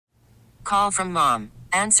Call from mom.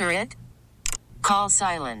 Answer it. Call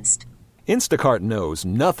silenced. Instacart knows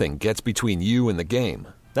nothing gets between you and the game.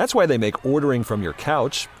 That's why they make ordering from your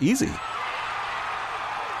couch easy.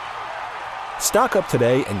 Stock up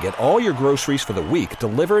today and get all your groceries for the week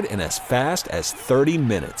delivered in as fast as 30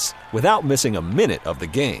 minutes without missing a minute of the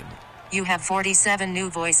game. You have 47 new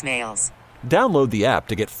voicemails. Download the app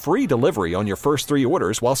to get free delivery on your first 3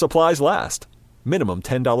 orders while supplies last. Minimum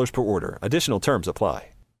 $10 per order. Additional terms apply.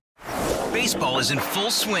 Baseball is in full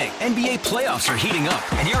swing. NBA playoffs are heating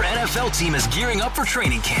up, and your NFL team is gearing up for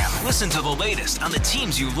training camp. Listen to the latest on the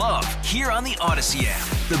teams you love here on the Odyssey app.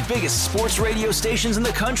 The biggest sports radio stations in the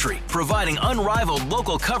country, providing unrivaled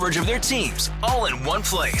local coverage of their teams, all in one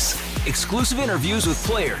place. Exclusive interviews with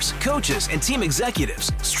players, coaches, and team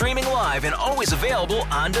executives, streaming live and always available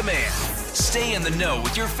on demand. Stay in the know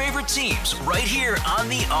with your favorite teams right here on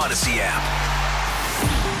the Odyssey app.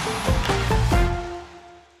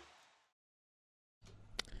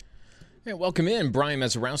 Hey, welcome in. Brian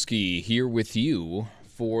Mazurowski here with you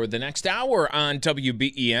for the next hour on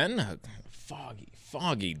WBEN.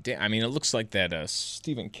 Foggy day. I mean, it looks like that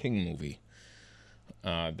Stephen King movie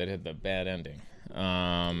that had the bad ending.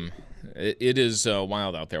 It is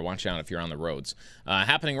wild out there. Watch out if you're on the roads.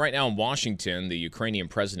 Happening right now in Washington, the Ukrainian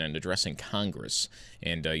president addressing Congress.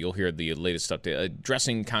 And you'll hear the latest update.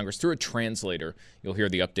 Addressing Congress through a translator. You'll hear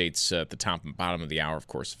the updates at the top and bottom of the hour, of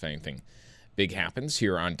course, if anything big happens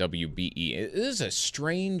here on WBE. It is a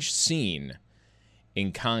strange scene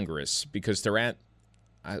in Congress because they're at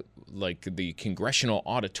like the Congressional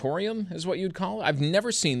Auditorium is what you'd call it. I've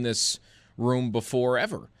never seen this room before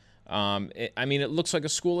ever. It looks like a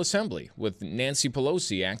school assembly with Nancy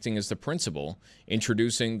Pelosi acting as the principal,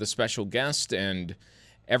 introducing the special guest, and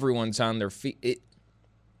everyone's on their feet.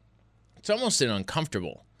 It's almost an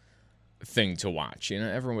uncomfortable thing to watch. You know,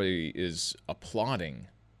 everybody is applauding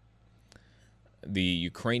the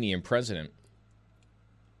Ukrainian president,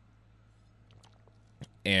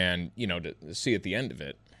 and, you know, to see at the end of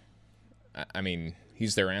it, I mean,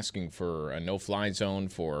 he's there asking for a no-fly zone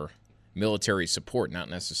for military support, not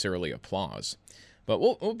necessarily applause. But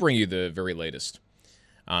we'll bring you the very latest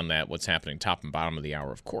on that, what's happening top and bottom of the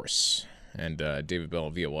hour, of course. And David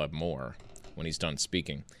Bellavia will have more when he's done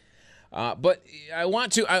speaking. But I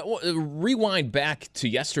want to rewind back to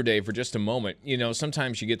yesterday for just a moment. You know,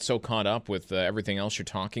 sometimes you get so caught up with everything else you're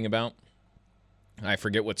talking about. I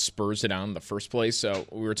forget what spurs it on in the first place. So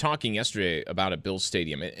we were talking yesterday about a Bills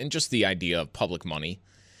Stadium and just the idea of public money.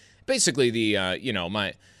 Basically,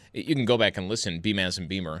 you can go back and listen, BMAS and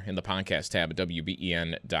Beamer, in the podcast tab at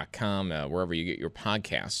WBEN.com, wherever you get your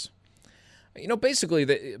podcasts. You know, basically,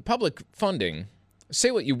 the public funding, say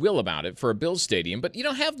what you will about it for a Bills Stadium, but you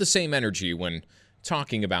don't have the same energy when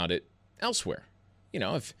talking about it elsewhere. You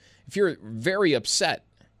know, if you're very upset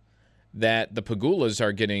that the Pagulas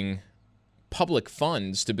are getting public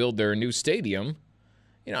funds to build their new stadium,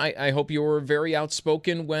 you know, I hope you were very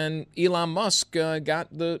outspoken when Elon Musk got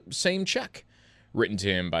the same check written to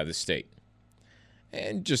him by the state.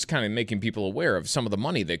 And just kind of making people aware of some of the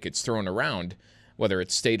money that gets thrown around, whether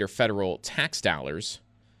it's state or federal tax dollars,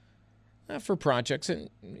 for projects. And,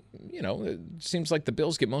 you know, it seems like the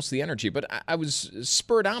Bills get most of the energy. But I was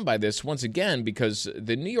spurred on by this once again because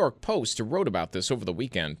the New York Post wrote about this over the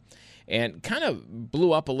weekend and kind of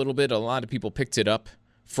blew up a little bit. A lot of people picked it up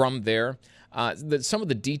from there. Some of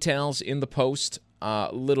the details in the Post, I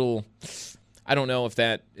don't know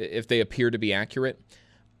if they appear to be accurate.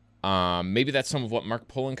 Maybe that's some of what Mark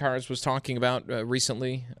Poloncarz was talking about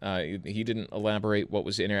recently. He didn't elaborate what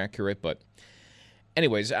was inaccurate, but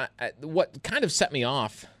anyways, what kind of set me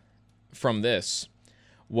off from this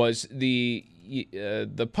was the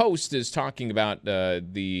Post is talking about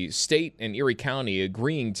the state and Erie County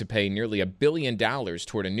agreeing to pay nearly $1 billion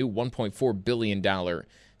toward a new $1.4 billion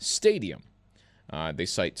stadium. They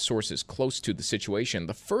cite sources close to the situation.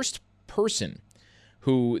 The first person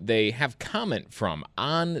who they have comment from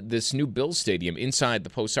on this new Bills Stadium inside the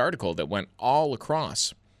Post article that went all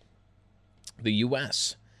across the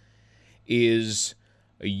U.S. is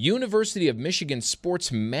a University of Michigan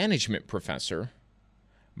sports management professor,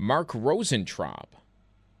 Mark Rosentraub.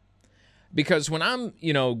 Because when I'm,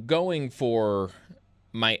 going for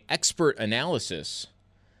my expert analysis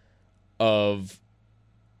of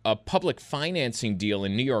a public financing deal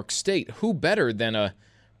in New York State, who better than a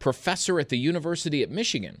professor at the University of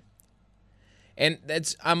Michigan? And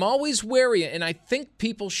I'm always wary, and I think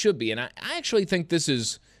people should be, and I actually think this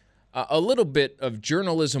is a little bit of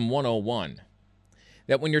journalism 101,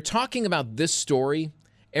 that when you're talking about this story,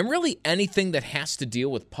 and really anything that has to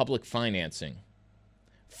deal with public financing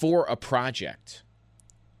for a project,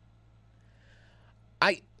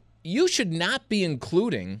 you should not be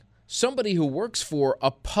including somebody who works for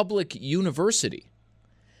a public university,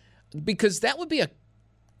 because that would be a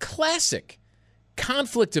classic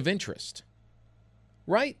conflict of interest,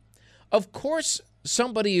 right? Of course,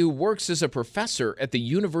 somebody who works as a professor at the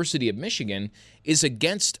University of Michigan is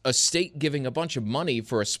against a state giving a bunch of money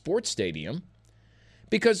for a sports stadium,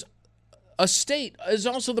 because a state is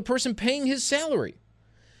also the person paying his salary.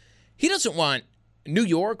 He doesn't want New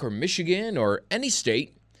York or Michigan or any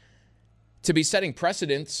state to be setting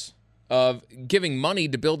precedents of giving money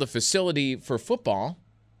to build a facility for football.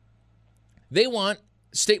 They want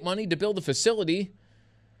state money to build a facility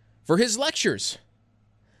for his lectures.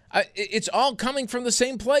 It's all coming from the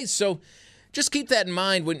same place. So just keep that in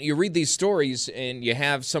mind when you read these stories and you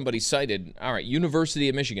have somebody cited. All right, University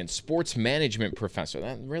of Michigan, sports management professor.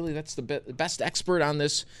 That's the best expert on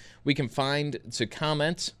this we can find to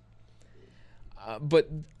comment. But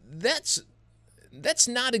that's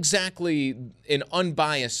not exactly an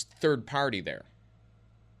unbiased third party there.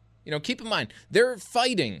 Keep in mind, they're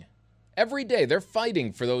fighting every day. They're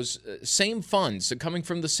fighting for those same funds coming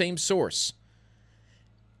from the same source.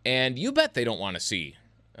 And you bet they don't want to see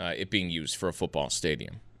it being used for a football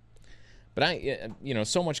stadium. But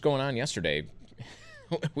so much going on yesterday.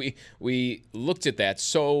 we looked at that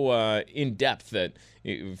so in depth that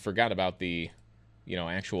we forgot about the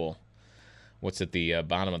actual what's at the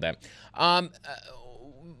bottom of that.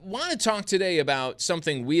 Want to talk today about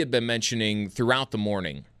something we had been mentioning throughout the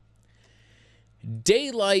morning.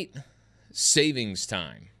 Daylight savings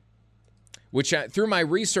time, which through my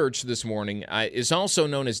research this morning is also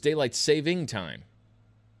known as daylight saving time.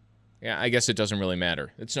 Yeah, I guess it doesn't really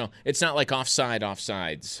matter. It's not like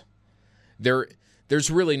offsides.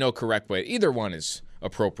 There's really no correct way. Either one is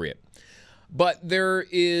appropriate. But there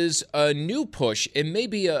is a new push, and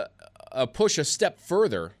maybe a push a step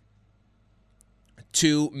further,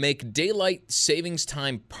 to make daylight savings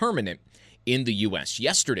time permanent in the U.S.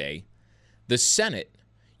 Yesterday, the Senate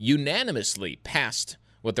unanimously passed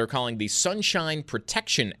what they're calling the Sunshine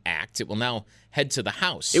Protection Act. It will now head to the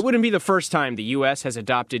House. It wouldn't be the first time the U.S. has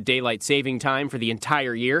adopted daylight saving time for the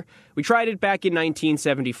entire year. We tried it back in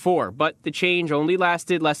 1974, but the change only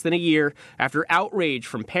lasted less than a year after outrage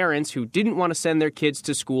from parents who didn't want to send their kids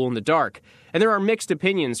to school in the dark. And there are mixed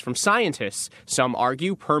opinions from scientists. Some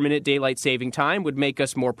argue permanent daylight saving time would make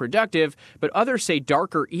us more productive, but others say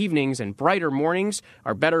darker evenings and brighter mornings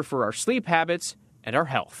are better for our sleep habits and our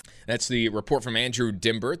health. That's the report from Andrew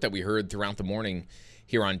Dimbert that we heard throughout the morning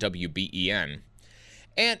here on WBEN.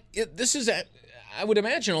 And this is, I would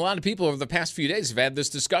imagine a lot of people over the past few days have had this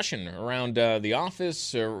discussion around the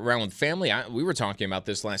office, or around with family. We were talking about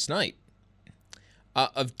this last night.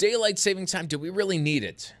 Of daylight saving time, do we really need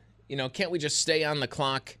it? Can't we just stay on the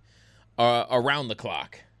clock, around the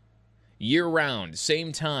clock, year-round,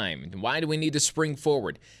 same time? Why do we need to spring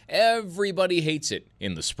forward? Everybody hates it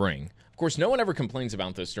in the spring. Of course, no one ever complains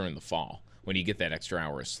about this during the fall when you get that extra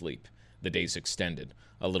hour of sleep. The day's extended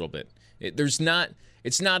a little bit. It's not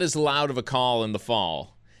as loud of a call in the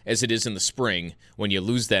fall as it is in the spring when you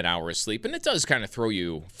lose that hour of sleep. And it does kind of throw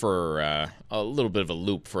you for a little bit of a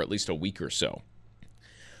loop for at least a week or so.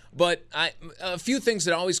 But a few things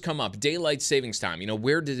that always come up. Daylight savings time.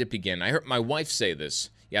 Where did it begin? I heard my wife say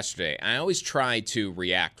this yesterday. I always try to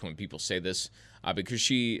react when people say this because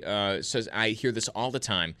she says, I hear this all the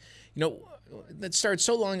time. That started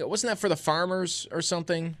so long ago. Wasn't that for the farmers or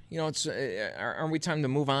something? Aren't we time to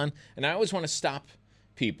move on? And I always want to stop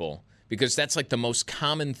people because that's like the most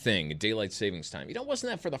common thing, daylight savings time.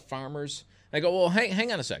 Wasn't that for the farmers? And I go, well,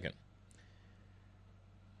 hang on a second.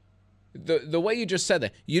 The way you just said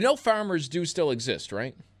that, farmers do still exist,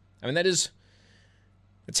 right? I mean, it's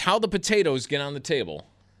how the potatoes get on the table.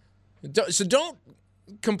 So don't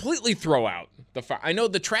completely throw out the farm. I know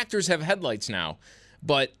the tractors have headlights now,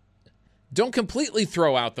 but don't completely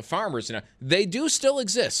throw out the farmers. They do still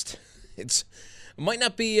exist. It might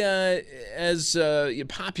not be as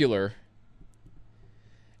popular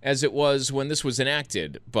as it was when this was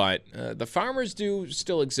enacted, but the farmers do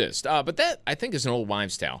still exist. But that, I think, is an old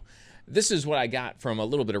wives' tale. This is what I got from a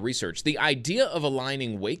little bit of research. The idea of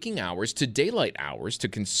aligning waking hours to daylight hours to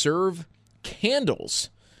conserve candles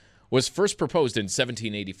was first proposed in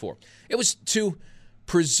 1784. It was to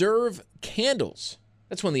preserve candles.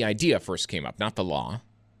 That's when the idea first came up, not the law,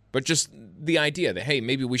 but just the idea that, hey,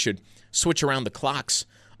 maybe we should switch around the clocks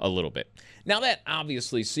a little bit. Now, that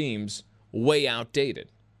obviously seems way outdated.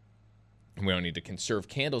 We don't need to conserve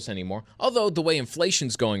candles anymore. Although the way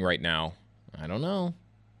inflation's going right now, I don't know.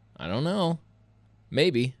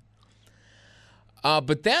 Maybe.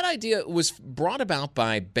 But that idea was brought about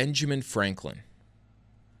by Benjamin Franklin.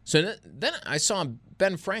 So then I saw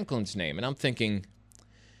Ben Franklin's name, and I'm thinking,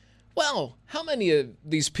 well, how many of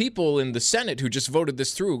these people in the Senate who just voted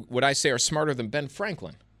this through would I say are smarter than Ben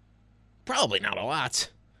Franklin? Probably not a lot.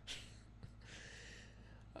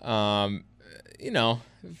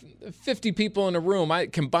 50 people in a room,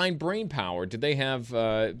 combined brain power. Did they have,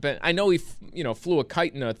 I know he, flew a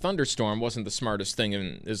kite in a thunderstorm, wasn't the smartest thing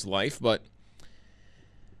in his life, but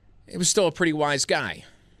he was still a pretty wise guy.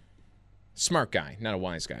 Smart guy, not a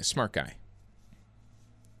wise guy, smart guy.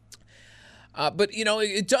 But,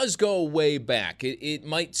 it does go way back. It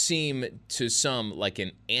might seem to some like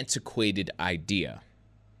an antiquated idea.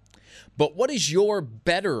 But what is your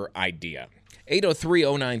better idea?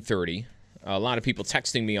 803-0930. A lot of people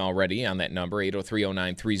texting me already on that number,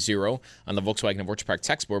 803-0930 on the Volkswagen of Orchard Park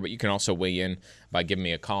text board, but you can also weigh in by giving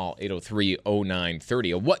me a call,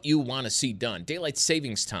 803-0930, of what you want to see done. Daylight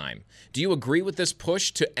savings time. Do you agree with this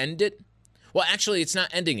push to end it? Well, actually, it's not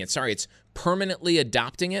ending it. Sorry, it's permanently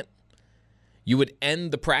adopting it. You would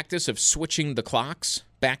end the practice of switching the clocks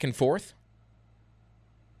back and forth?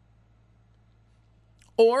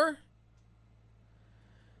 Or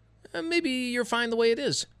maybe you're fine the way it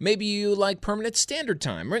is. Maybe you like permanent standard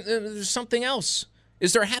time. Or there's something else.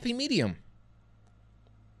 Is there a happy medium?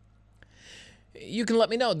 You can let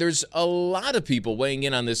me know. There's a lot of people weighing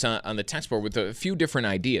in on this on the text board with a few different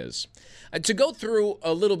ideas. To go through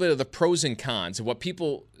a little bit of the pros and cons of what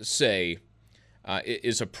people say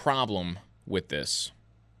is a problem with this.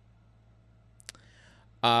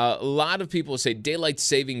 A lot of people say daylight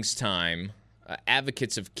savings time,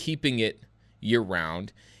 advocates of keeping it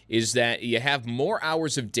year-round, is that you have more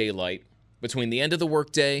hours of daylight between the end of the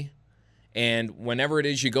workday and whenever it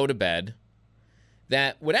is you go to bed.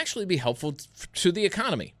 That would actually be helpful to the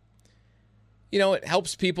economy. It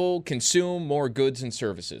helps people consume more goods and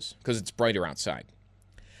services because it's brighter outside.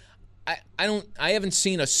 I haven't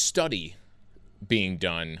seen a study being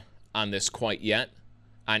done on this quite yet,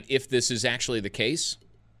 on if this is actually the case.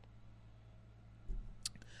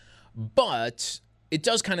 But it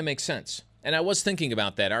does kind of make sense. And I was thinking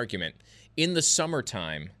about that argument. In the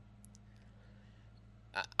summertime,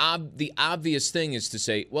 the obvious thing is to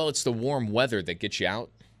say, well, it's the warm weather that gets you out.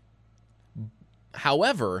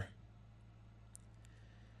 However,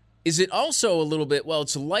 is it also a little bit, well,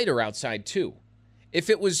 it's lighter outside too. If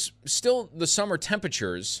it was still the summer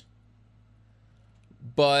temperatures,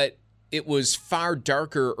 but it was far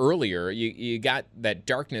darker earlier, you got that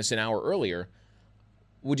darkness an hour earlier,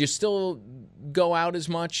 would you still go out as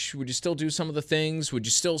much? Would you still do some of the things? Would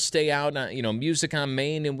you still stay out, Music on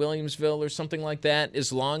Main in Williamsville or something like that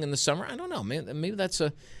as long in the summer? I don't know. Maybe that's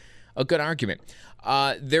a good argument.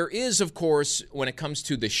 There is, of course, when it comes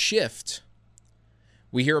to the shift,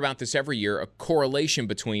 we hear about this every year, a correlation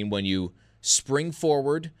between when you spring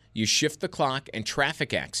forward, you shift the clock, and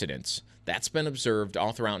traffic accidents. That's been observed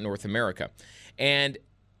all throughout North America. And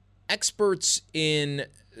experts in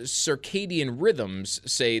circadian rhythms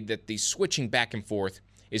say that the switching back and forth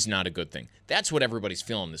is not a good thing. That's what everybody's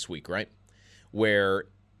feeling this week, right? Where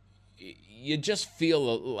you just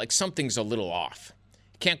feel like something's a little off.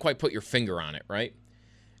 You can't quite put your finger on it, right?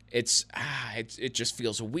 It just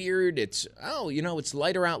feels weird. It's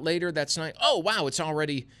lighter out later. That's nice. Oh, wow, it's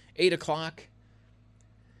already 8 o'clock.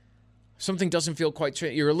 Something doesn't feel quite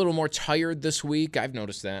straight. You're a little more tired this week. I've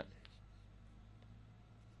noticed that.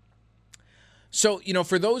 So,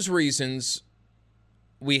 for those reasons,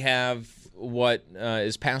 we have what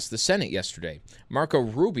is passed the Senate yesterday. Marco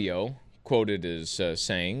Rubio, quoted as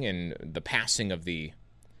saying in the passing of the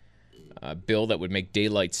bill that would make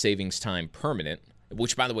daylight savings time permanent,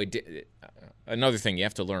 which, by the way, another thing you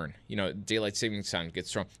have to learn, daylight savings time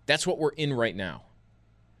gets thrown. That's what we're in right now.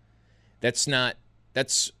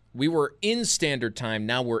 We were in standard time,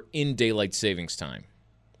 now we're in daylight savings time.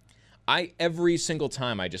 Every single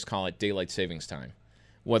time I just call it daylight savings time.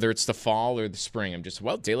 Whether it's the fall or the spring, I'm just,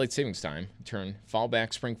 daylight savings time. Turn fall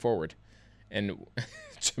back, spring forward. And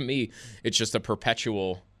to me, it's just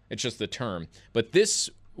it's just the term. But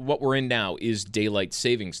what we're in now is daylight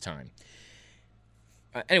savings time.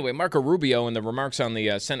 Anyway, Marco Rubio in the remarks on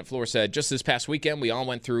the Senate floor said, just this past weekend, we all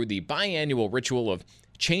went through the biannual ritual of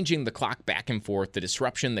changing the clock back and forth, the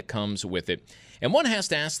disruption that comes with it. And one has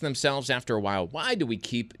to ask themselves after a while, why do we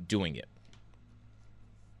keep doing it?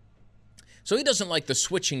 So he doesn't like the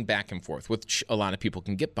switching back and forth, which a lot of people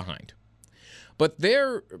can get behind. But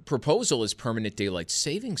their proposal is permanent daylight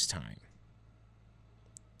savings time.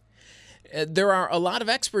 There are a lot of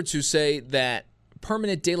experts who say that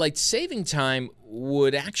permanent daylight saving time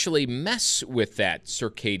would actually mess with that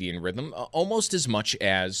circadian rhythm almost as much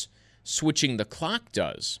as switching the clock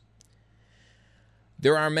does.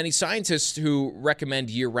 There are many scientists who recommend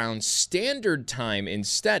year-round standard time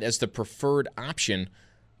instead as the preferred option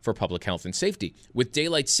for public health and safety. With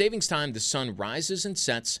daylight savings time, the sun rises and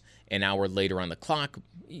sets an hour later on the clock.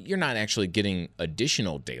 You're not actually getting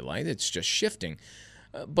additional daylight. It's just shifting.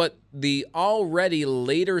 But the already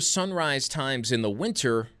later sunrise times in the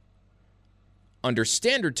winter under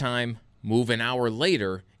standard time move an hour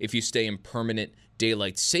later if you stay in permanent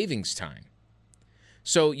daylight savings time.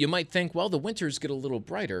 So you might think, well, the winters get a little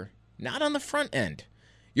brighter. Not on the front end.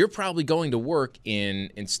 You're probably going to work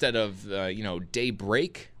instead of,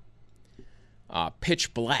 daybreak,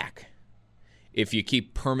 pitch black if you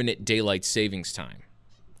keep permanent daylight savings time.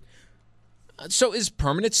 So is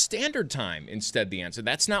permanent standard time instead the answer?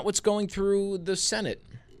 That's not what's going through the Senate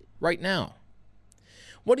right now.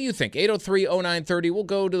 What do you think? 803-0930. We'll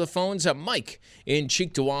go to the phones. Mike in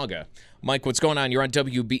Cheektowaga. Mike, what's going on? You're on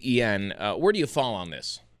WBEN. Where do you fall on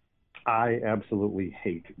this? I absolutely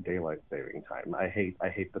hate daylight saving time. I hate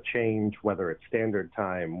the change, whether it's standard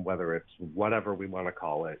time, whether it's whatever we want to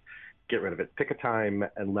call it. Get rid of it. Pick a time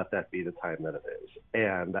and let that be the time that it is.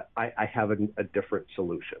 And I have a different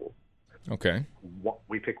solution. Okay.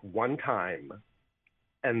 We pick one time,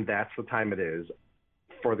 and that's the time it is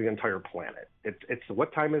for the entire planet. It's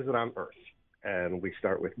what time is it on Earth? And we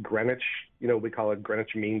start with Greenwich. We call it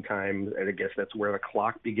Greenwich Mean Time, and I guess that's where the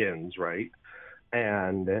clock begins, right?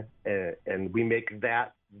 And we make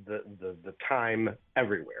that the time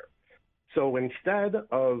everywhere. So instead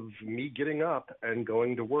of me getting up and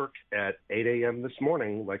going to work at 8 a.m. this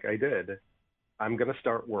morning, like I did, I'm going to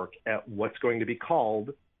start work at what's going to be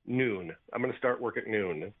called noon. I'm going to start work at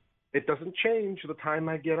noon. It doesn't change the time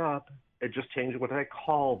I get up. It just changes what I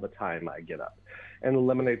call the time I get up, and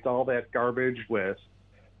eliminates all that garbage with,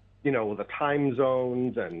 the time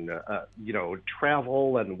zones and,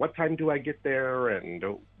 travel and what time do I get there and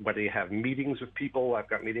whether you have meetings with people. I've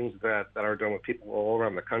got meetings that are done with people all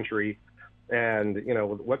around the country. And,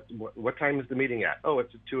 what time is the meeting at? Oh,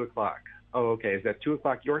 it's at 2 o'clock. Oh, okay. Is that 2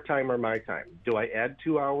 o'clock your time or my time? Do I add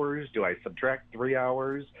 2 hours? Do I subtract 3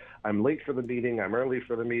 hours? I'm late for the meeting. I'm early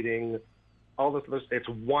for the meeting. All this, it's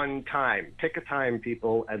one time. Pick a time,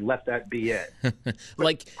 people, and let that be it.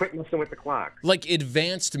 Quit messing with the clock. Like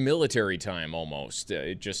advanced military time, almost.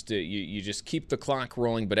 You just keep the clock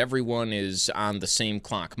rolling, but everyone is on the same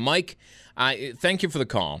clock. Mike, I thank you for the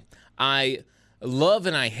call. I love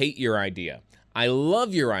and I hate your idea. I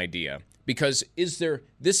love your idea because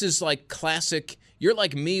this is like classic. You're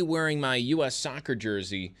like me wearing my U.S. soccer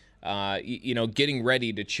jersey, getting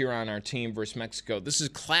ready to cheer on our team versus Mexico. This is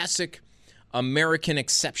classic American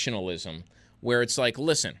exceptionalism, where it's like,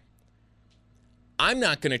 listen, I'm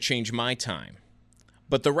not going to change my time,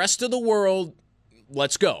 but the rest of the world,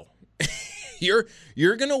 let's go. You're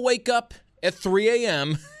going to wake up at 3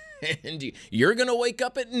 a.m. and you're going to wake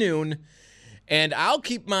up at noon, and I'll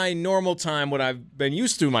keep my normal time, what I've been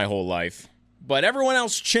used to my whole life, but everyone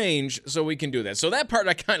else change so we can do that. So that part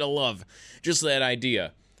I kind of love, just that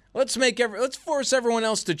idea. Let's force everyone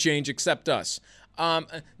else to change except us.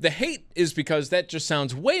 The hate is because that just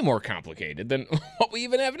sounds way more complicated than what we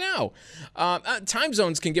even have now. Time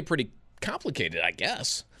zones can get pretty complicated, I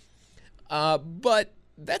guess. But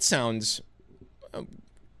that sounds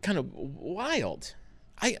kind of wild.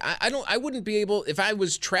 I wouldn't be able, if I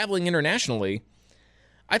was traveling internationally,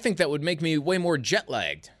 I think that would make me way more jet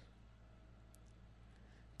lagged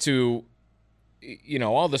to,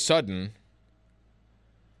 all of a sudden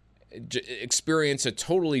experience a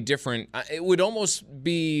totally different, it would almost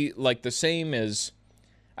be like the same as,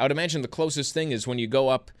 I would imagine the closest thing is when you go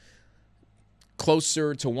up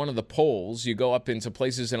closer to one of the poles, you go up into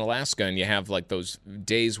places in Alaska and you have like those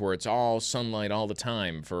days where it's all sunlight all the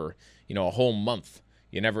time for, a whole month.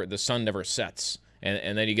 The sun never sets.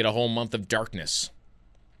 And then you get a whole month of darkness.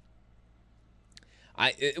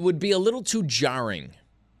 It would be a little too jarring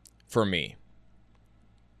for me.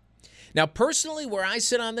 Now, personally, where I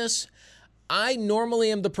sit on this, I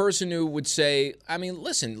normally am the person who would say,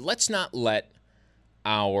 listen, let's not let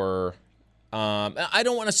our, I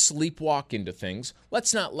don't want to sleepwalk into things.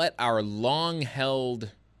 Let's not let our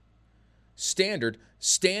long-held standard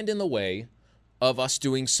stand in the way of us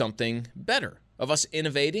doing something better, of us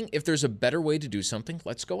innovating. If there's a better way to do something,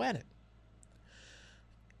 let's go at it.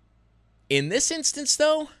 In this instance,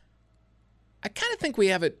 though, I kind of think we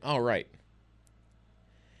have it all right.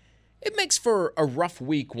 It makes for a rough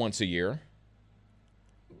week once a year,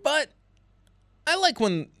 but I like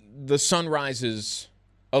when the sun rises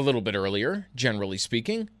a little bit earlier, generally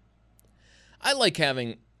speaking. I like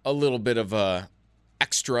having a little bit of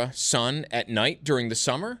extra sun at night during the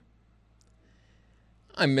summer.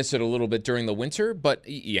 I miss it a little bit during the winter, but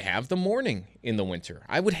you have the morning in the winter.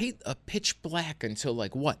 I would hate a pitch black until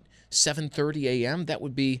 7:30 a.m. That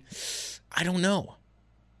would be, I don't know.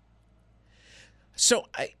 So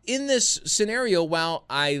in this scenario, while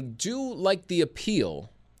I do like the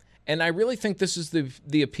appeal, and I really think this is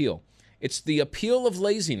the appeal, it's the appeal of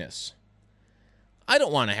laziness. I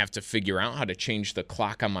don't want to have to figure out how to change the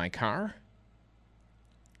clock on my car.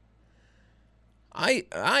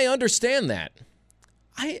 I understand that.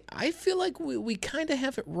 I feel like we kind of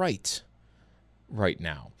have it right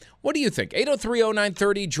now. What do you think?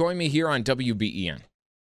 803-0930, join me here on WBEN.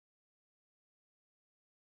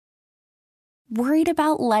 Worried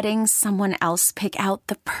about letting someone else pick out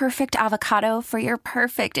the perfect avocado for your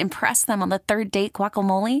perfect impress them on the third date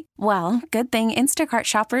guacamole? Well, good thing Instacart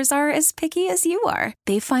shoppers are as picky as you are.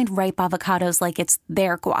 They find ripe avocados like it's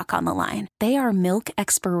their guac on the line. They are milk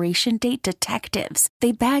expiration date detectives.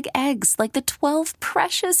 They bag eggs like the 12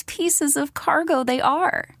 precious pieces of cargo they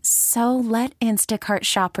are. So let Instacart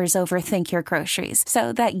shoppers overthink your groceries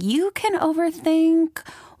so that you can overthink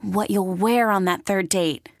what you'll wear on that third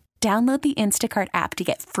date. Download the Instacart app to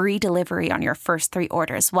get free delivery on your first 3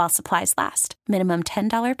 orders while supplies last. Minimum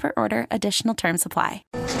 $10 per order. Additional terms apply.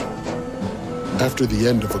 After the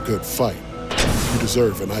end of a good fight, you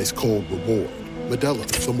deserve an ice-cold reward. Modelo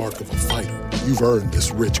is the mark of a fighter. You've earned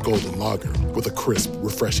this rich golden lager with a crisp,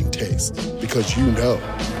 refreshing taste. Because you know,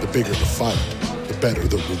 the bigger the fight, the better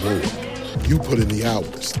the reward. You put in the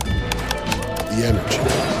hours, the energy,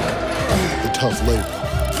 the tough labor.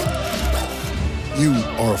 You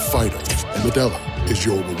are a fighter, and Modelo is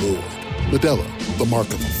your reward. Modelo, the mark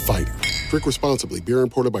of a fighter. Drink responsibly. Beer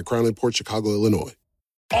imported by Crown Imports, Chicago, Illinois.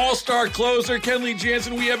 All-star closer Kenley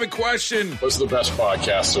Jansen, we have a question. What's the best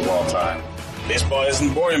podcast of all time? Baseball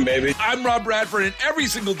isn't boring, baby. I'm Rob Bradford, and every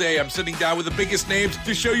single day I'm sitting down with the biggest names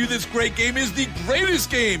to show you this great game is the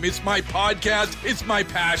greatest game. It's my podcast. It's my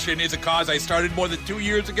passion. It's a cause I started more than 2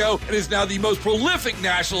 years ago and is now the most prolific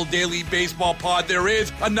national daily baseball pod there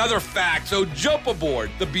is. Another fact. So jump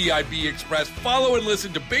aboard the BIB Express. Follow and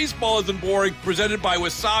listen to Baseball Isn't Boring, presented by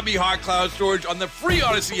Wasabi Hot Cloud Storage on the free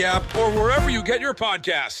Odyssey app or wherever you get your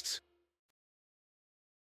podcasts.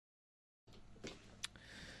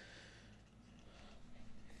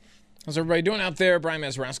 How's everybody doing out there? Brian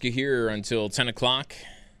Mazurowski here until 10 o'clock,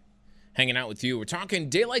 hanging out with you. We're talking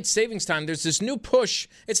daylight savings time. There's this new push.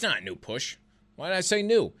 It's not a new push. Why did I say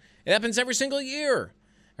new? It happens every single year,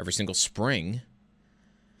 every single spring,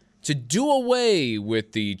 to do away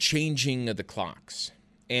with the changing of the clocks.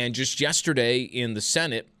 And just yesterday in the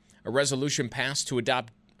Senate, a resolution passed to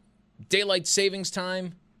adopt daylight savings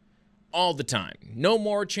time all the time. No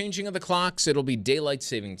more changing of the clocks. It'll be daylight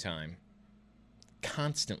saving time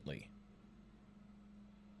constantly.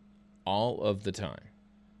 All of the time.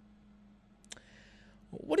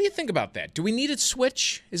 What do you think about that? Do we need a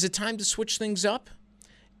switch? Is it time to switch things up?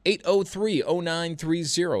 803-0930,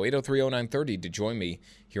 803-0930 to join me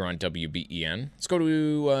here on WBEN. Let's go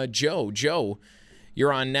to Joe. Joe,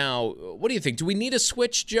 you're on now. What do you think? Do we need a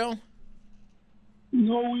switch, Joe?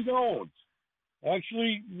 No, we don't.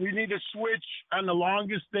 Actually, we need a switch on the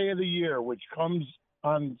longest day of the year, which comes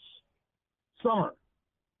on summer,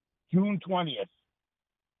 June 20th.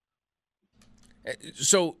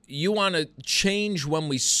 So you want to change when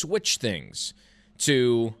we switch things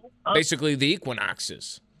to basically the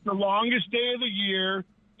equinoxes? The longest day of the year,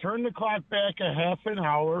 turn the clock back a half an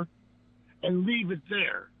hour, and leave it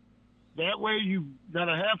there. That way you've got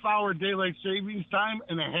a half-hour daylight savings time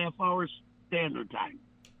and a half-hour standard time.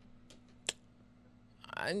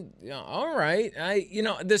 All right.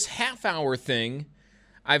 This half-hour thing,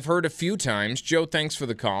 I've heard a few times. Joe, thanks for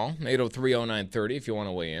the call. 803-0930 if you want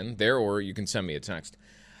to weigh in there, or you can send me a text.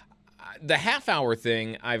 The half-hour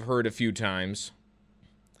thing I've heard a few times,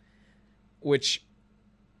 which,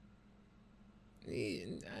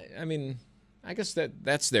 I mean, I guess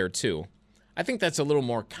that's there too. I think that's a little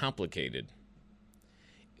more complicated,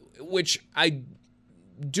 which I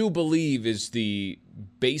do believe is the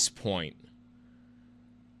base point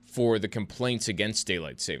for the complaints against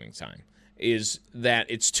daylight saving time. Is that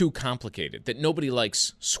it's too complicated, that nobody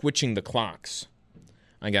likes switching the clocks.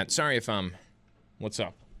 What's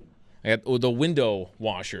up? I got the window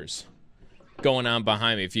washers going on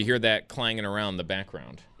behind me, if you hear that clanging around the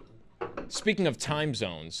background. Speaking of time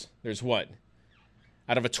zones, there's what?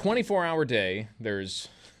 Out of a 24-hour day, there's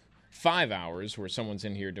 5 hours where someone's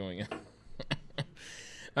in here doing it.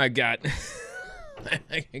 I got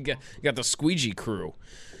the squeegee crew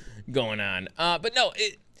going on. But no,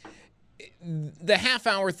 the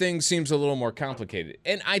half-hour thing seems a little more complicated.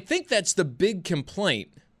 And I think that's the big complaint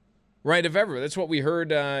right of ever. That's what we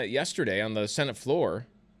heard yesterday on the Senate floor.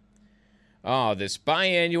 Oh, this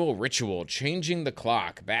biannual ritual, changing the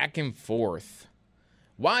clock back and forth.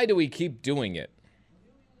 Why do we keep doing it?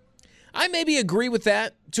 I maybe agree with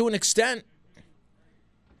that to an extent,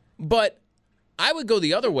 but I would go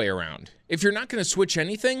the other way around. If you're not going to switch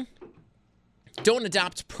anything, don't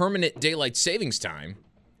adopt permanent daylight savings time.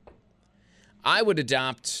 I would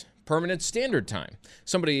adopt permanent standard time.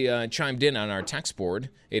 Somebody chimed in on our text board,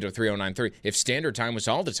 8030930. If standard time was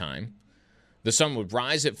all the time, the sun would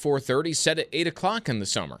rise at 4:30, set at 8 o'clock in the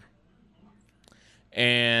summer.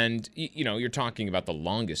 And, you're talking about the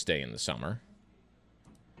longest day in the summer.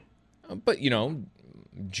 But,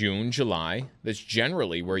 June, July, that's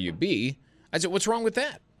generally where you'd be. I said, what's wrong with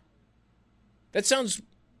that? That sounds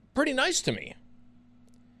pretty nice to me.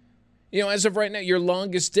 As of right now, your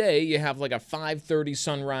longest day, you have like a 5:30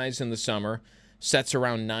 sunrise in the summer, sets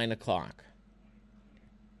around 9 o'clock.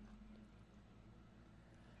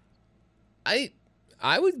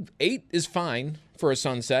 I would, 8 is fine for a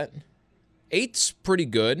sunset. 8's pretty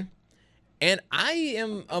good. And I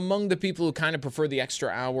am among the people who kind of prefer the extra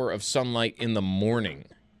hour of sunlight in the morning.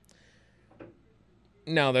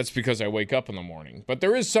 Now, that's because I wake up in the morning. But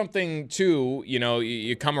there is something, too,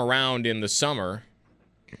 you come around in the summer,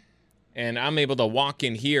 and I'm able to walk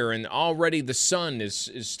in here, and already the sun is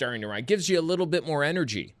starting to rise. It gives you a little bit more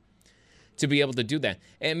energy to be able to do that.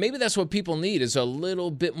 And maybe that's what people need, is a little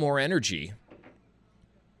bit more energy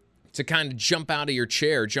to kind of jump out of your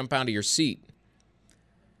chair, jump out of your seat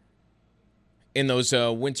in those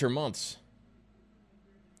winter months.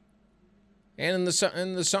 And in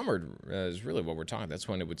the summer is really what we're talking. That's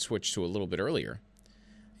when it would switch to a little bit earlier.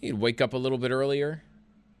 You'd wake up a little bit earlier,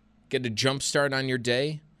 get a jump start on your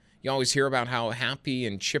day. You always hear about how happy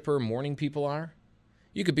and chipper morning people are.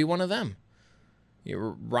 You could be one of them.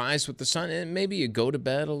 You rise with the sun, and maybe you go to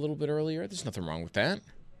bed a little bit earlier. There's nothing wrong with that.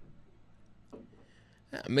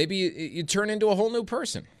 Maybe you turn into a whole new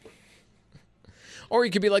person. Or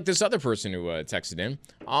you could be like this other person who texted in.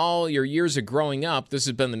 All your years of growing up, this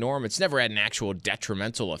has been the norm. It's never had an actual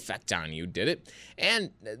detrimental effect on you, did it?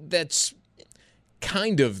 And that's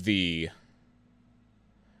kind of the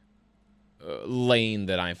lane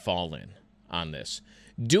that I fall in on this.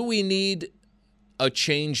 Do we need a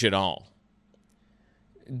change at all?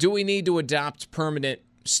 Do we need to adopt permanent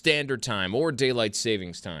standard time or daylight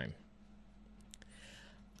savings time?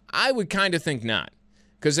 I would kind of think not.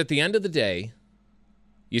 Because at the end of the day,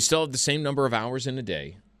 you still have the same number of hours in a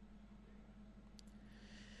day.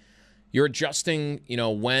 You're adjusting,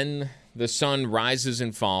 when the sun rises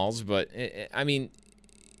and falls, but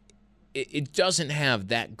it doesn't have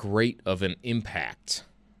that great of an impact.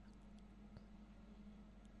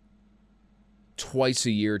 Twice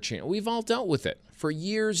a year change. We've all dealt with it for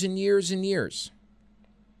years and years and years.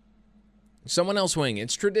 Someone else weighing,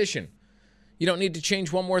 it's tradition. You don't need to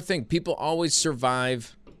change one more thing. People always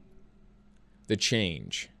survive the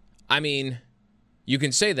change. You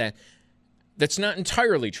can say that. That's not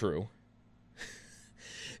entirely true.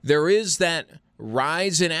 There is that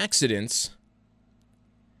rise in accidents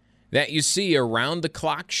that you see around the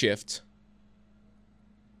clock shift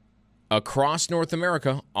across North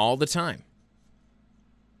America all the time.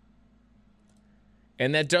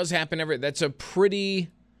 And that does happen that's a pretty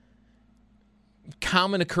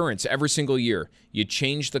common occurrence every single year. You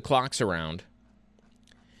change the clocks around,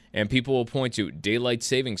 and people will point to daylight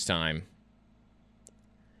savings time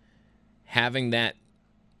having that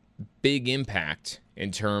big impact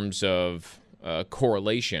in terms of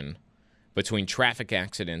correlation between traffic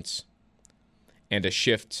accidents and a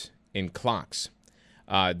shift in clocks.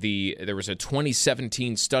 There was a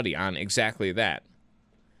 2017 study on exactly that.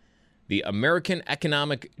 The American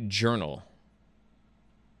Economic Journal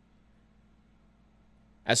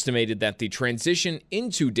estimated that the transition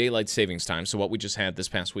into daylight savings time, so what we just had this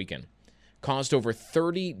past weekend, caused over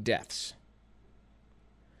 30 deaths,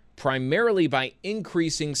 primarily by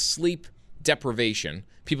increasing sleep deprivation.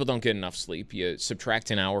 People don't get enough sleep. You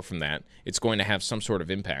subtract an hour from that, it's going to have some sort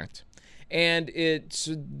of impact. And it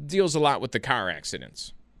deals a lot with the car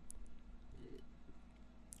accidents.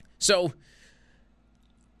 So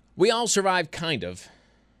we all survive, kind of.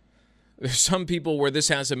 There's some people where this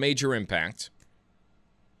has a major impact.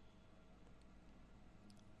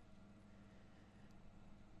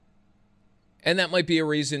 And that might be a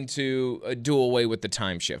reason to do away with the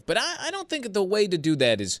time shift. But I don't think the way to do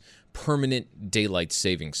that is permanent daylight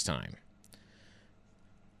savings time.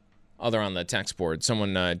 Other on the text board,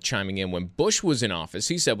 someone chiming in, when Bush was in office,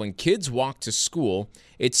 he said when kids walk to school,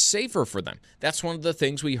 it's safer for them. That's one of the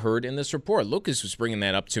things we heard in this report. Lucas was bringing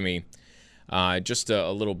that up to me just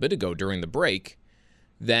a little bit ago during the break,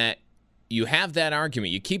 that you have that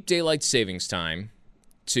argument. You keep daylight savings time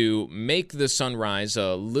to make the sunrise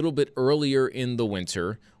a little bit earlier in the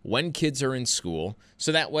winter when kids are in school.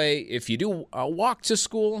 So that way, if you do a walk to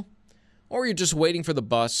school or you're just waiting for the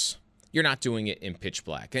bus, you're not doing it in pitch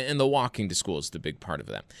black. And the walking to school is the big part of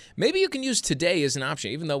that. Maybe you can use today as an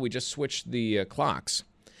option, even though we just switched the clocks,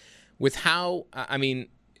 with how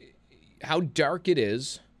dark it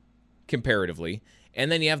is comparatively,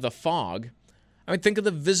 and then you have the fog. I mean, think of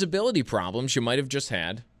the visibility problems you might have just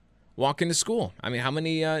had walking to school. I mean, how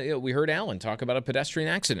many, we heard Alan talk about a pedestrian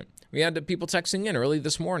accident. We had people texting in early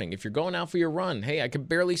this morning. If you're going out for your run, hey, I can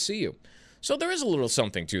barely see you. So there is a little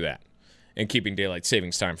something to that and keeping daylight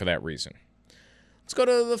savings time for that reason. Let's go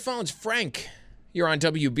to the phones. Frank, you're on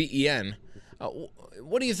WBEN.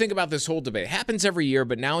 What do you think about this whole debate? It happens every year,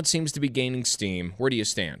 but now it seems to be gaining steam. Where do you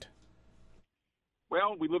stand?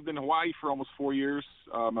 Well, we lived in Hawaii for almost 4 years,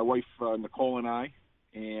 my wife Nicole and I,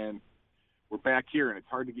 and we're back here, and it's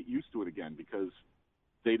hard to get used to it again because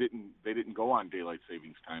they didn't go on daylight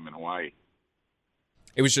savings time in Hawaii.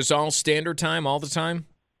 It was just all standard time all the time?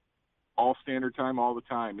 All standard time all the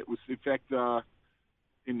time. It was, in fact,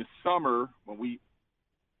 in the summer when we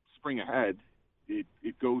spring ahead,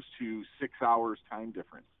 it goes to 6 hours time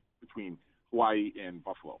difference between Hawaii and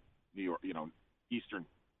Buffalo, New York, Eastern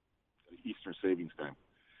savings time.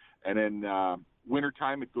 And then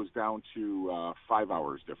wintertime, it goes down to 5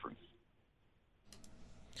 hours difference.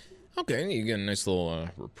 Okay, you get a nice little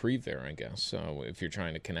reprieve there, I guess, if you're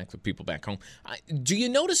trying to connect with people back home. Do you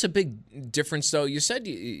notice a big difference, though? You said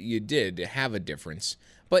you did have a difference.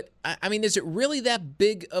 But, I mean, is it really that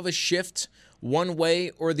big of a shift one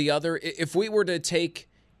way or the other? If we were to take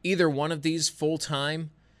either one of these full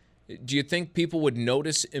time, do you think people would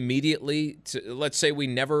notice immediately? Let's say we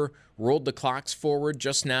never rolled the clocks forward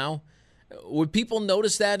just now. Would people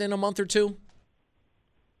notice that in a month or two?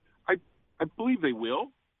 I believe they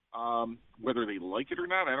will. Whether they like it or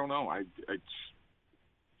not, I don't know. I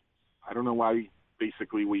don't know why.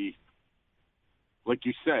 Basically, we, like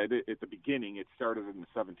you said at the beginning, it started in the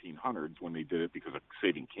 1700s when they did it because of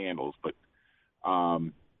saving candles. But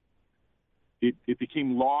it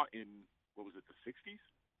became law in, what was it, the 60s,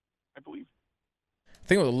 I believe. I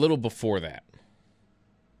think it was a little before that.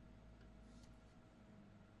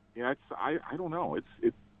 Yeah, I don't know.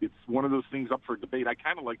 It's one of those things up for debate. I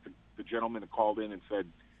kind of like the gentleman who called in and said,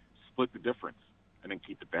 split the difference and then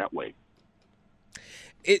keep it that way.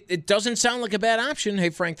 It doesn't sound like a bad option. Hey,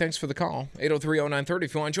 Frank, thanks for the call. 803-0930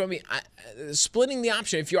 if you want to join me. Splitting the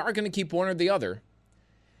option, if you are going to keep one or the other,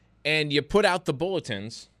 and you put out the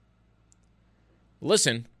bulletins,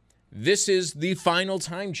 listen, this is the final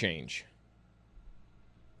time change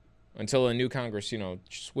until a new Congress,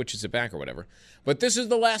 switches it back or whatever. But this is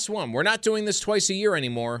the last one. We're not doing this twice a year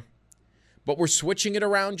anymore, but we're switching it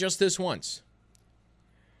around just this once.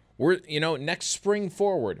 We're, next spring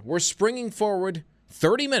forward. We're springing forward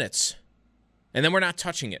 30 minutes, and then we're not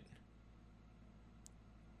touching it.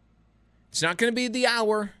 It's not going to be the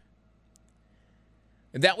hour.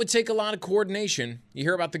 That would take a lot of coordination. You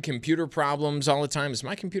hear about the computer problems all the time. Is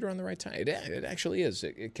my computer on the right time? It actually is.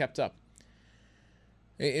 It kept up.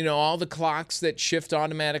 All the clocks that shift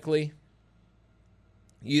automatically.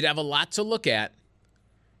 You'd have a lot to look at.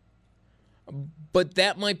 But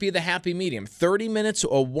that might be the happy medium. 30 minutes,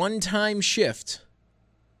 a one-time shift.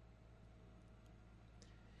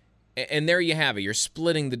 And there you have it. You're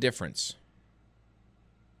splitting the difference.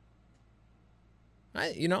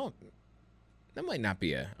 That might not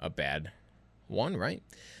be a bad one, right?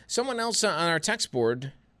 Someone else on our text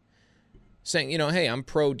board saying, hey, I'm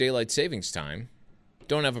pro daylight savings time.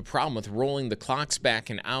 Don't have a problem with rolling the clocks back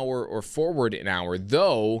an hour or forward an hour,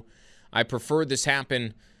 though I prefer this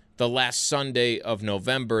happen the last Sunday of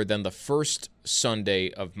November than the first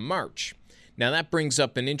Sunday of March. Now, that brings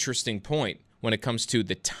up an interesting point when it comes to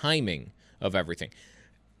the timing of everything.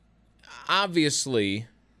 Obviously,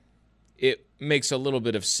 it makes a little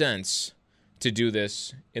bit of sense to do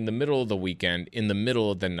this in the middle of the weekend, in the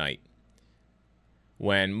middle of the night,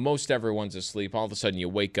 when most everyone's asleep. All of a sudden, you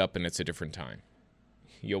wake up and it's a different time.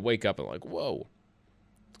 You wake up and like, whoa.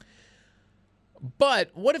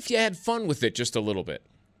 But what if you had fun with it just a little bit?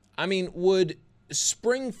 I mean, would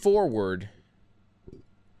spring forward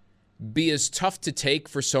be as tough to take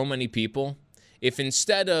for so many people if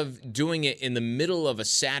instead of doing it in the middle of a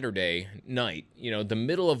Saturday night, the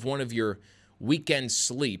middle of one of your weekend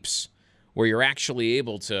sleeps where you're actually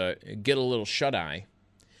able to get a little shut-eye,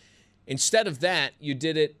 instead of that, you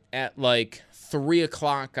did it at like 3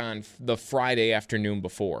 o'clock on the Friday afternoon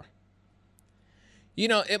before.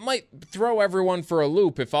 It might throw everyone for a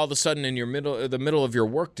loop if all of a sudden in the middle of your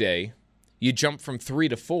workday, you jump from 3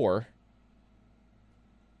 to 4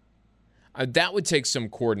 That would take some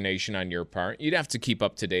coordination on your part. You'd have to keep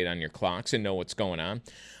up to date on your clocks and know what's going on.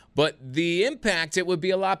 But the impact, it would be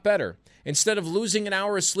a lot better. Instead of losing an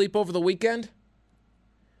hour of sleep over the weekend,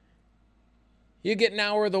 you get an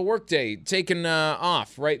hour of the workday taken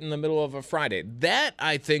off right in the middle of a Friday. That,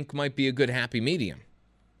 I think, might be a good happy medium.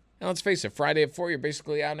 Now, let's face it, Friday at 4, you're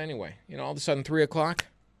basically out anyway. All of a sudden, 3 o'clock,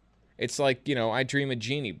 it's like, I Dream of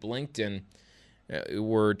Jeannie, blinked and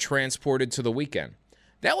we're transported to the weekend.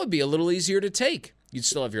 That would be a little easier to take. You'd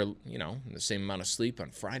still have your, the same amount of sleep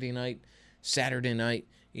on Friday night, Saturday night.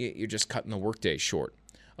 You're just cutting the workday short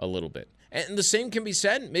a little bit. And the same can be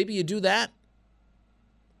said, maybe you do that.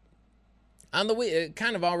 On the way, it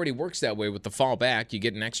kind of already works that way with the fall back. You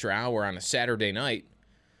get an extra hour on a Saturday night,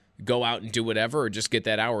 go out and do whatever, or just get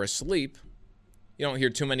that hour of sleep. You don't hear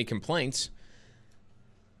too many complaints.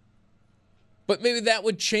 But maybe that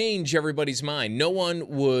would change everybody's mind. No one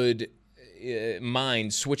would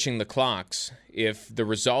mind switching the clocks if the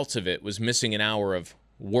result of it was missing an hour of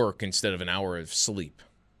work instead of an hour of sleep.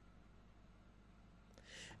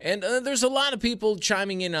 And there's a lot of people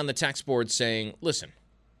chiming in on the text board saying, listen,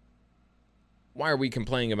 why are we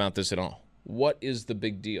complaining about this at all? What is the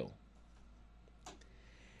big deal?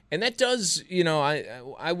 And that does,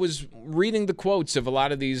 I was reading the quotes of a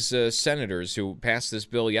lot of these senators who passed this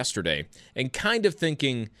bill yesterday and kind of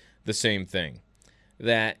thinking the same thing.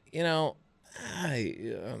 That,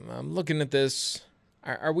 I'm looking at this.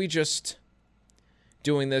 Are we just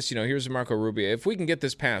doing this? Here's Marco Rubio. If we can get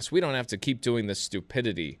this passed, we don't have to keep doing this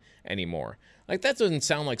stupidity anymore. Like, that doesn't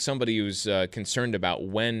sound like somebody who's concerned about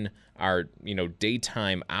when our,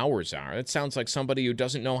 daytime hours are. It sounds like somebody who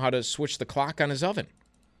doesn't know how to switch the clock on his oven.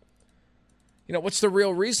 What's the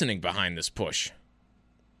real reasoning behind this push?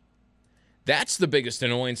 That's the biggest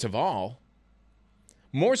annoyance of all.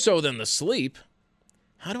 More so than the sleep.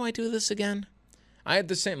 How do I do this again? I had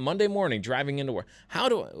the same Monday morning driving into work.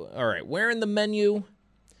 All right, where in the menu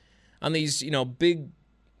on these, big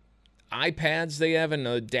iPads they have in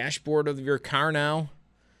the dashboard of your car now?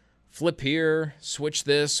 Flip here, switch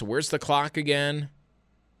this. Where's the clock again?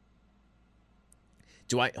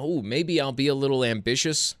 Maybe I'll be a little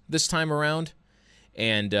ambitious this time around,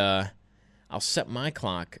 and I'll set my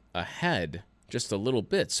clock ahead just a little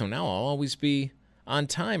bit, so now I'll always be on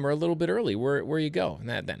time or a little bit early where you go. And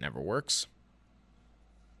that never works.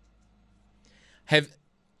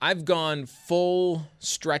 I've gone full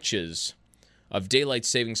stretches of daylight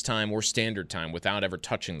savings time or standard time without ever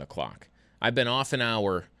touching the clock. I've been off an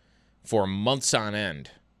hour for months on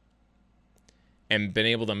end and been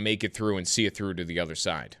able to make it through and see it through to the other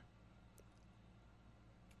side.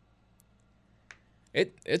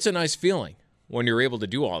 It's a nice feeling when you're able to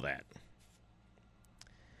do all that.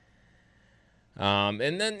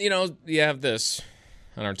 And then, you have this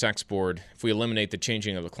on our text board. If we eliminate the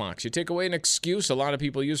changing of the clocks, you take away an excuse a lot of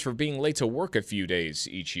people use for being late to work a few days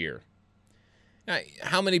each year. Now,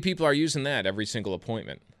 how many people are using that every single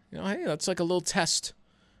appointment? Hey, that's like a little test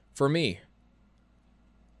for me.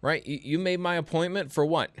 Right? You made my appointment for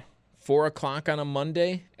what? 4 o'clock on a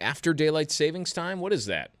Monday after daylight savings time? What is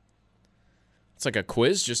that? It's like a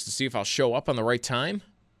quiz just to see if I'll show up on the right time?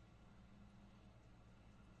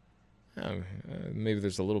 Maybe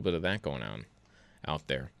there's a little bit of that going on out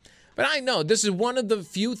there. But I know this is one of the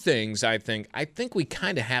few things I think we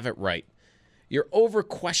kind of have it right. You're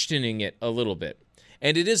over-questioning it a little bit.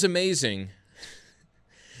 And it is amazing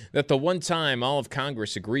that the one time all of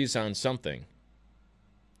Congress agrees on something,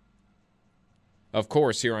 of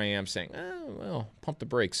course, here I am saying, pump the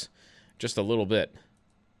brakes just a little bit.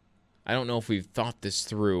 I don't know if we've thought this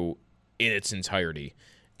through in its entirety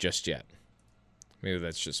just yet. Maybe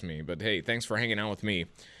that's just me. But, hey, thanks for hanging out with me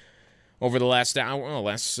over the last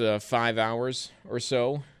 5 hours or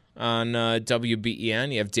so on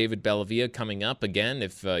WBEN. You have David Belavia coming up again.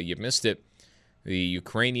 If you missed it, the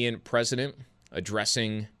Ukrainian president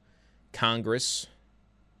addressing Congress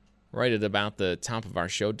right at about the top of our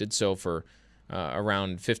show, did so for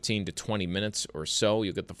around 15 to 20 minutes or so.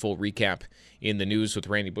 You'll get the full recap in the news with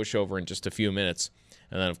Randy Bushover in just a few minutes.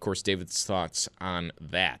 And then, of course, David's thoughts on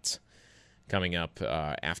that coming up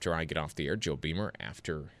after I get off the air. Joe Beamer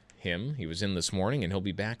after him. He was in this morning, and he'll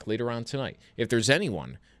be back later on tonight. If there's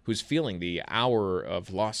anyone who's feeling the hour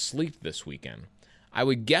of lost sleep this weekend, I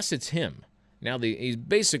would guess it's him. Now, he's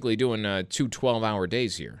basically doing 2 12-hour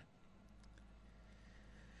days here.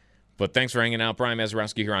 But thanks for hanging out. Brian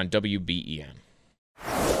Mazurowski here on WBEN.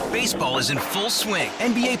 Baseball is in full swing.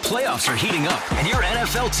 NBA playoffs are heating up, and your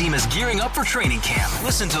NFL team is gearing up for training camp.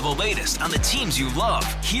 Listen to the latest on the teams you love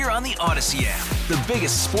here on the Odyssey app. The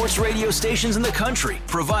biggest sports radio stations in the country,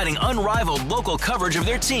 providing unrivaled local coverage of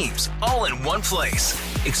their teams, all in one place.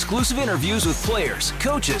 Exclusive interviews with players,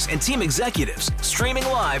 coaches, and team executives, streaming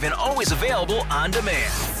live and always available on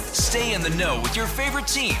demand. Stay in the know with your favorite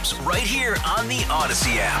teams right here on the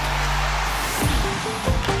Odyssey app.